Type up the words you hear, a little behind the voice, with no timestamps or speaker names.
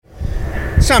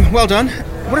Sam, well done.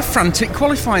 What a frantic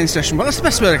qualifying session. Well, that's the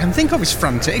best word I can think of is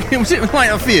frantic. Was it like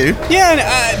that for you?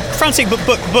 Yeah, frantic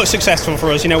but successful for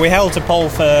us. We held to pole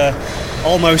for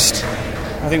almost,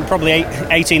 I think, probably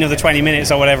 18 of the 20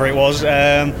 minutes or whatever it was,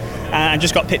 and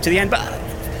just got pipped to the end. But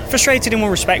frustrated in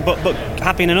one respect, but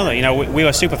happy in another. We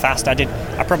were super fast.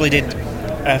 I probably did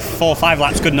 4 or 5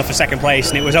 laps good enough for second place,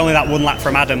 and it was only that one lap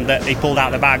from Adam that he pulled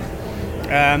out the bag.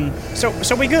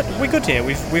 So we're good here.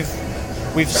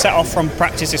 We've set off from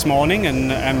practice this morning and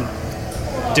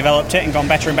developed it and gone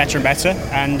better and better and better,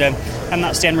 and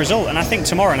that's the end result. And I think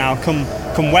tomorrow now,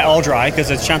 come wet or dry, because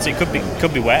there's a chance it could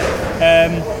be wet,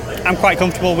 I'm quite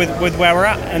comfortable with where we're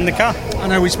at in the car. I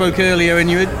know we spoke earlier and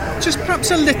you were just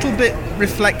perhaps a little bit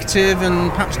reflective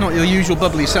and perhaps not your usual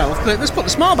bubbly self, but let's put the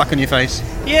smile back on your face.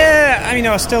 Yeah,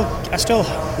 I still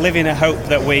live in a hope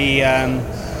that we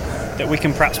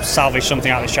can perhaps salvage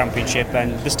something out of this championship,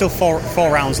 and there's still four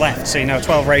rounds left, so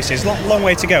 12 races, long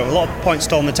way to go, a lot of points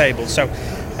still on the table, so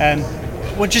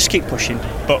we'll just keep pushing,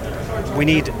 but we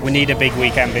need a big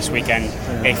weekend this weekend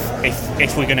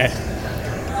if we're going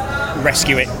to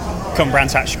rescue it come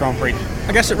Brands Hatch Grand Prix.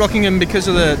 I guess at Rockingham, because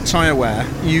of the tyre wear,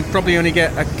 you probably only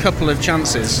get a couple of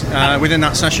chances within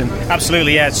that session.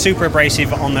 Absolutely, yeah. It's super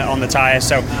abrasive on the tyre,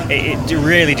 so it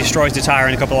really destroys the tyre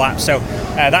in a couple of laps. So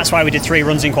that's why we did 3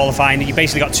 runs in qualifying. You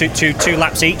basically got two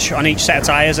laps each on each set of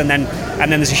tyres, and then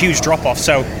there's a huge drop off.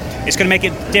 So it's going to make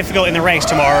it difficult in the race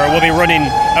tomorrow. We'll be running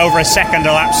over a second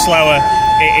a lap slower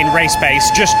in race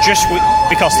pace, just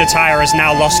because the tyre has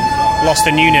now lost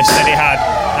the newness that it had,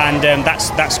 and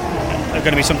that's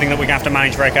going to be something that we're going to have to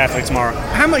manage very carefully tomorrow.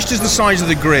 How much does the size of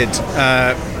the grid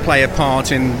play a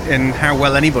part in how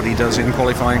well anybody does in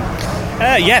qualifying?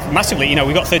 Yeah, massively.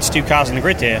 We've got 32 cars in the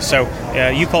grid here, so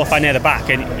you qualify near the back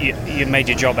and you made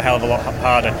your job a hell of a lot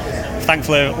harder.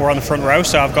 Thankfully, we're on the front row,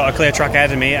 so I've got a clear track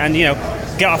ahead of me, and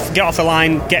get off the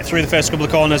line, get through the first couple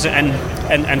of corners,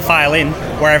 and file in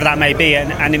wherever that may be,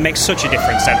 and it makes such a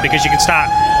difference then, because you can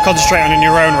start concentrating on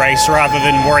your own race rather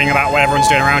than worrying about what everyone's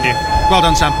doing around you. Well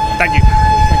done, Sam. Thank you.